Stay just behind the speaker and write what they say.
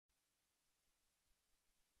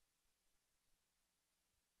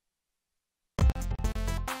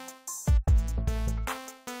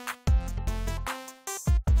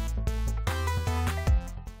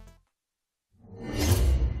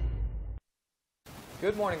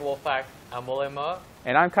Good morning, Wolfpack. I'm William Ma.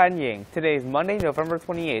 And I'm Kan Ying. Today is Monday, November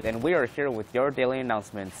 28th, and we are here with your daily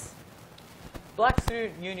announcements. Black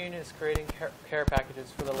Student Union is creating care packages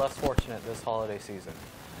for the less fortunate this holiday season.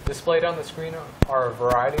 Displayed on the screen are a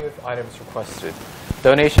variety of items requested.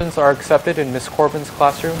 Donations are accepted in Ms. Corbin's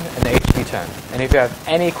classroom in the HB10. And if you have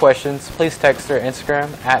any questions, please text their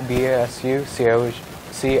Instagram at BASUCOHS.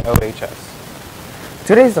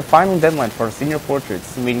 Today is the final deadline for senior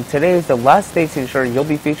portraits, meaning today is the last day to ensure you'll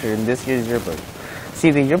be featured in this year's yearbook. See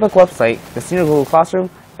the yearbook website, the Senior Google Classroom,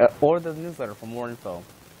 or the newsletter for more info.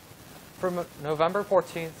 From November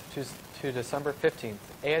 14th to December 15th,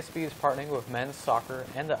 ASB is partnering with men's soccer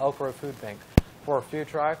and the Elk Grove Food Bank for a food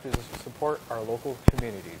drive to support our local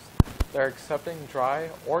communities. They're accepting dry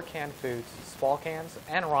or canned foods, small cans,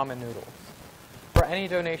 and ramen noodles. For any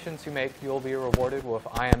donations you make, you'll be rewarded with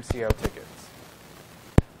IMCO tickets.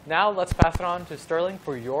 Now let's pass it on to Sterling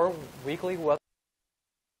for your weekly weather.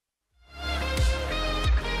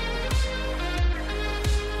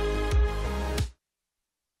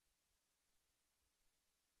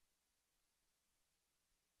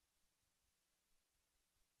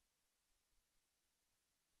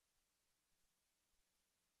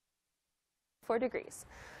 Degrees.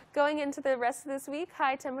 Going into the rest of this week,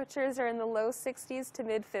 high temperatures are in the low 60s to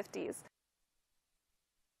mid 50s.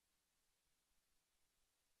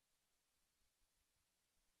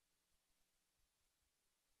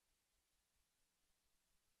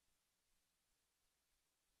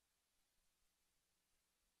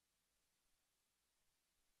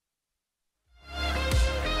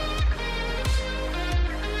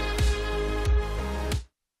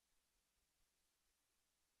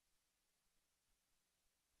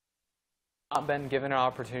 Not been given an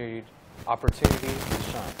opportunity to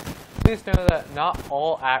shine. Please know that not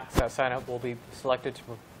all acts that sign up will be selected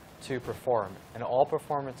to perform, and all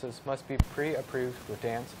performances must be pre-approved with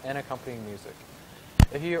dance and accompanying music.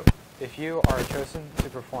 If you are chosen to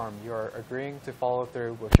perform, you are agreeing to follow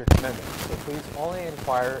through with your commitment, so please only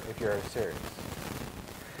inquire if you are serious.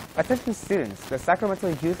 Attention students, the Sacramento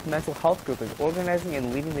Youth Mental Health Group is organizing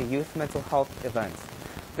and leading the Youth Mental Health events.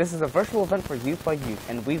 This is a virtual event for Youth by Youth,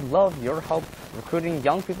 and we love your help recruiting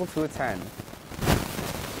young people to attend.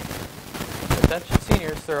 Attention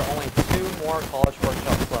seniors, there are only 2 more college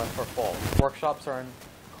workshops left for fall. Workshops are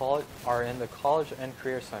in the College and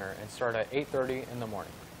Career Center and start at 8:30 in the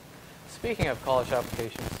morning. Speaking of college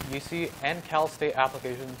applications, UC and Cal State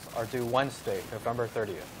applications are due Wednesday, November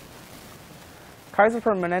 30th. Kaiser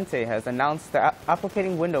Permanente has announced the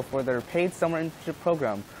applicating window for their paid summer internship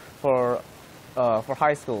program for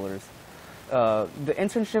high schoolers. The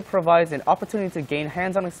internship provides an opportunity to gain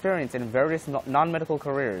hands-on experience in various non-medical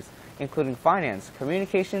careers, including finance,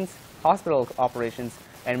 communications, hospital operations,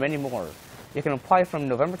 and many more. You can apply from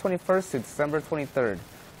November 21st to December 23rd.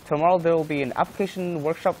 Tomorrow there will be an application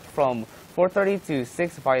workshop from 4:30 to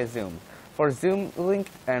 6 via Zoom. For Zoom link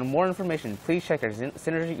and more information, please check our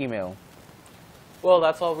Synergy email. Well,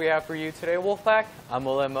 that's all we have for you today, Wolfpack. I'm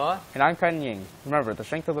William Ma. And I'm Kan Ying. Remember, the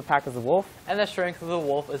strength of the pack is the wolf. And the strength of the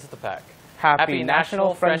wolf is the pack. Happy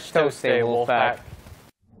National French Toast Day, Wolfpack.